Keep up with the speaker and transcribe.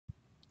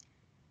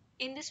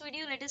In this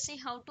video, let us see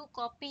how to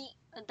copy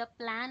the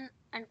plan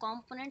and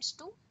components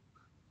to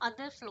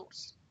other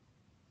floors.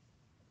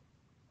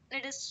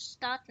 Let us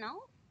start now.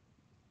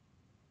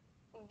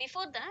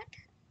 Before that,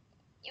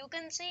 you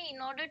can see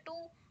in order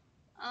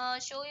to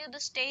show you the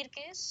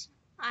staircase,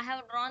 I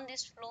have drawn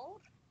this floor.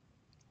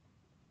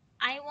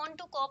 I want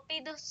to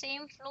copy the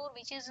same floor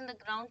which is in the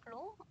ground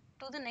floor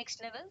to the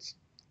next levels,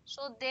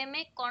 so they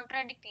may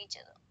contradict each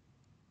other,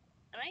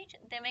 right?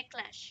 They may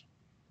clash.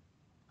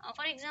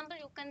 For example,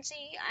 you can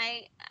see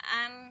I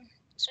am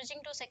switching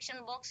to section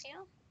box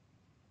here.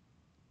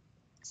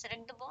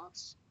 Select the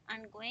box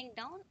and going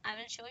down, I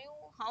will show you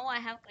how I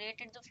have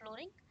created the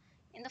flooring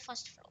in the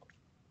first floor,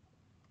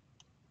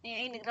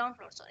 in the ground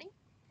floor, sorry.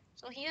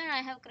 So here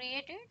I have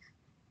created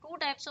two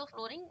types of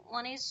flooring.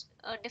 One is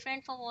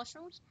different for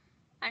washrooms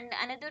and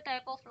another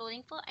type of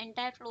flooring for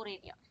entire floor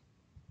area.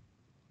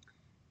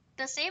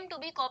 The same to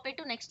be copied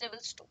to next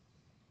levels too,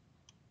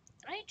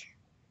 right?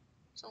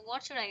 So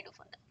what should I do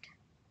for that?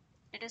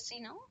 Let us see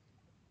now.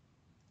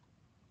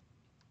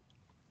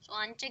 So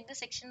uncheck the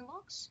section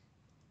box.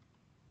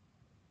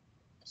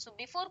 So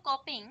before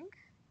copying,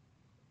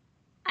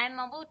 I am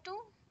about to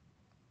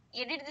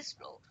edit this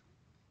floor.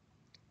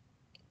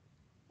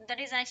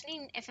 That is actually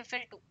in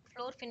FFL2,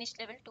 floor finish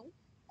level 2.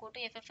 Go to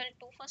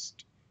FFL2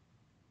 first.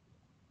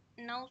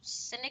 Now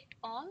select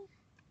all.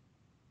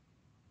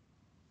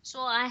 So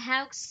I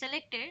have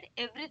selected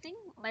everything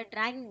by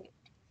dragging it.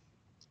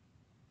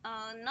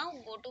 Now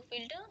go to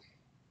filter,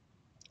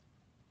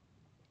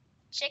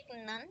 check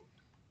none.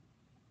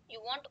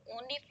 You want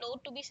only floor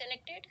to be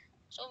selected.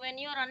 So when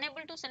you are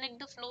unable to select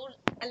the floor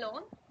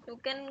alone, you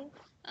can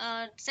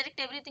select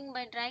everything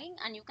by dragging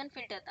and you can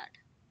filter that.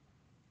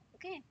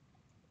 Okay.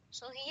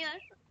 So here,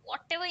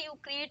 whatever you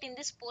create in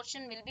this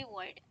portion will be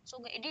void.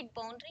 So edit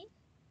boundary.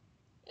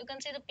 You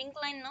can see the pink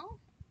line now.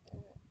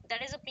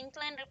 That is a pink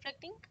line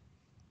reflecting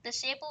the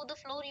shape of the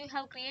floor you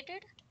have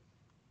created.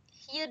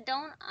 Here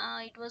down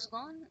it was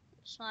gone,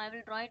 so I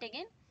will draw it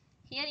again.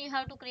 Here you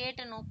have to create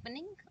an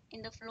opening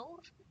in the floor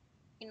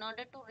in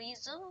order to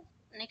reach the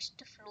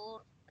next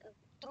floor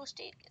through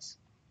staircase.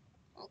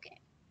 Okay,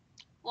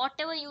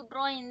 whatever you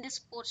draw in this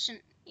portion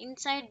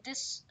inside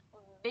this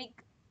big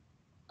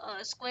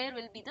square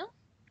will be the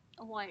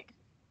void.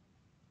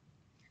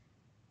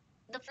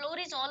 The floor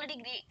is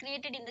already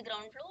created in the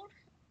ground floor.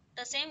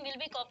 The same will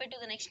be copied to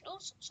the next floor.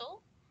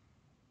 So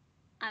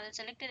I will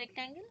select a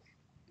rectangle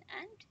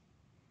and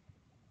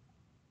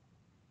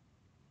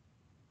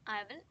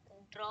I will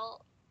draw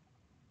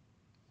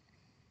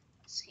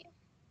this here,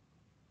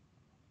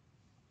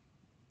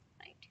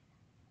 right?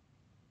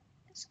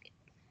 Escape.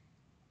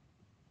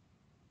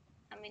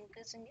 I'm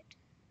increasing it.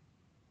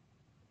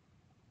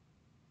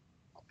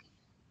 Okay,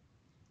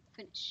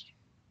 finished.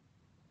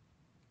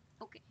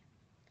 Okay,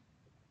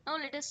 now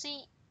let us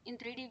see in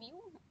 3D view.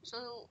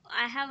 So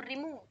I have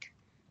removed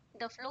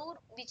the floor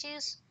which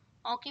is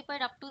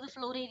occupied up to the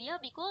floor area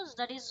because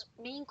that is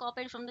being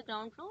copied from the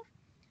ground floor.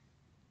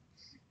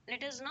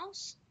 Let us now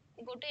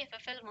go to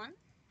FFL1.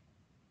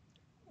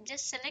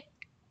 Just select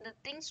the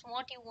things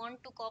what you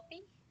want to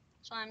copy.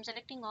 So I'm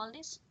selecting all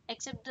this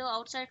except the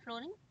outside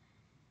flooring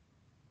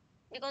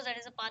because there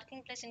is a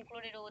parking place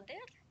included over there.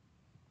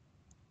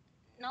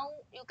 Now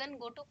you can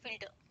go to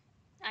filter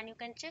and you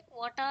can check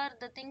what are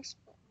the things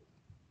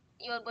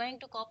you are going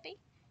to copy.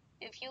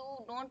 If you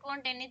don't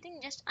want anything,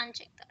 just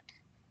uncheck that.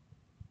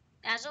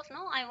 As of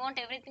now, I want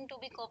everything to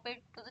be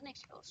copied to the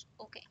next floors.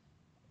 Okay,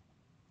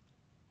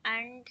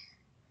 and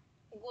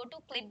go to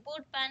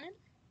clipboard panel.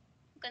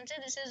 You can say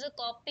this is a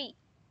copy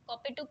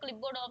to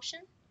clipboard option.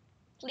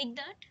 Click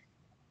that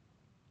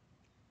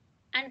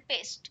and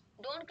paste.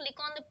 Don't click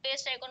on the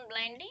paste icon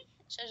blindly.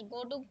 Just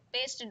go to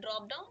paste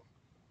drop down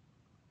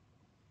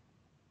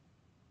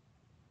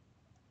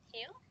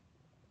here.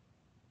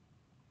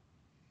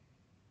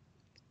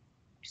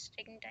 It's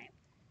taking time.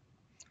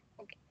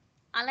 Okay,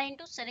 align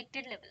to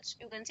selected levels.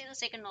 You can see the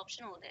second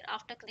option over there.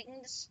 After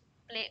clicking this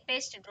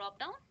paste drop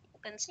down, you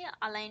can see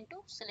align to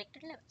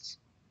selected levels.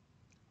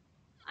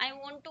 I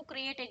want to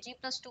create a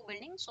G+2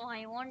 building, so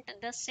I want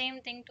the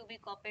same thing to be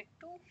copied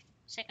to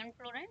second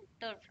floor and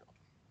third floor.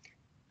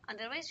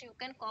 Otherwise, you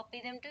can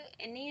copy them to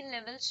any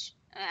levels,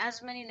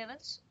 as many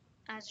levels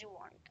as you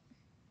want.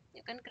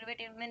 You can create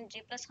even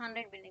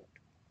G+100 building.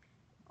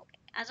 Okay.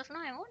 As of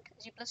now, I want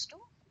G+2,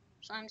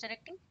 so I'm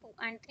selecting 2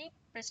 and 3,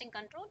 pressing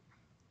Control,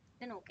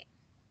 then OK.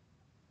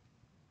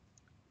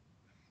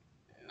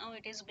 Now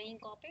it is being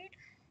copied.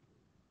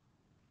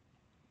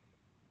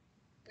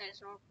 There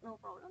is no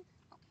problem.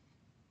 Okay.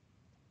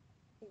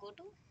 Go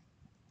to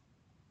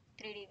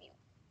 3D view.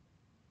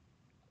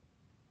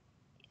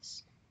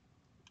 Yes.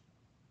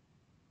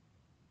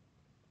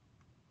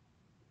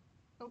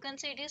 You can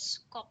see it is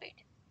copied.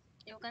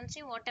 You can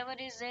see whatever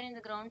is there in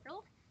the ground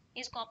floor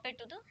is copied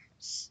to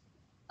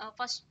the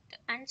first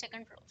and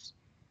second floors.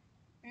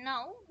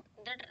 Now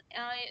that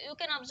you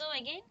can observe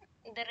again,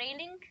 the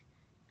railing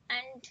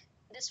and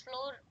this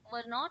floor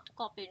were not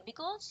copied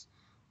because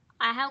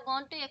I have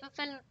gone to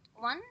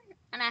FFL1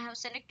 and I have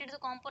selected the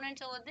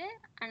components over there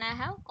and I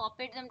have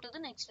copied them to the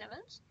next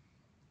levels.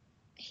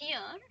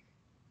 here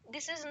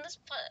this is in the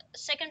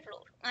second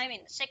floor, I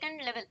mean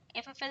second level,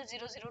 FFL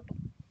 002.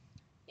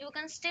 You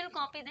can still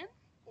copy them.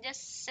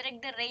 Just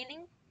select the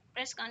railing,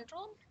 press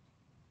Ctrl,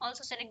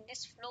 also select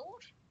this floor,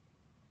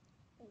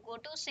 go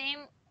to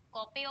same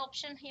copy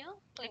option here,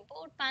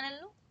 clipboard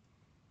panel,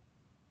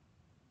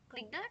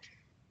 click that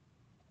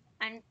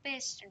and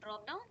paste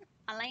drop down,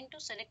 align to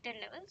selected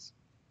levels.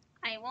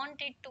 I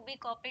want it to be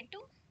copied to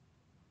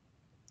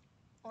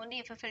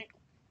only FFL2,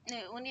 no,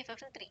 only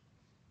FFL3,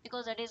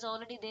 because that is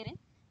already there in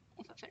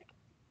FFL2.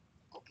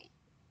 Okay,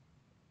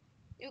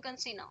 you can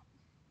see now.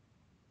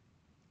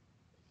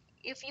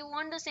 If you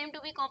want the same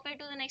to be copied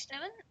to the next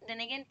level, then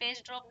again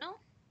paste drop down,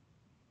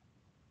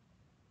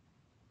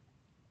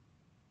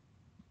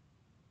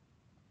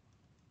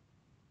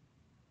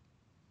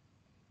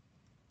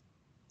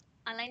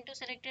 align to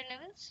selected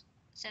levels,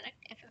 select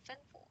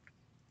FFL4.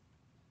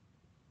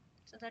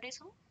 So that is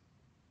how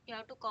you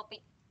have to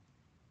copy.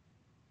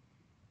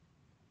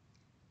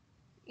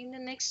 In the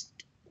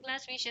next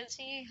class we shall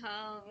see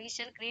how we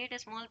shall create a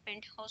small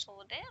penthouse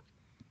over there,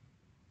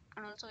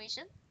 and also we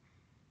shall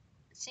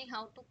see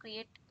how to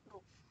create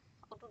roof,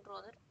 how to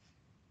draw the roof.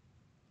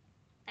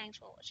 Thanks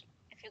for watching.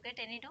 If you get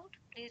any doubt,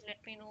 please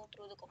let me know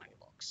through the comment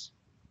box.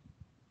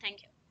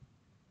 Thank you.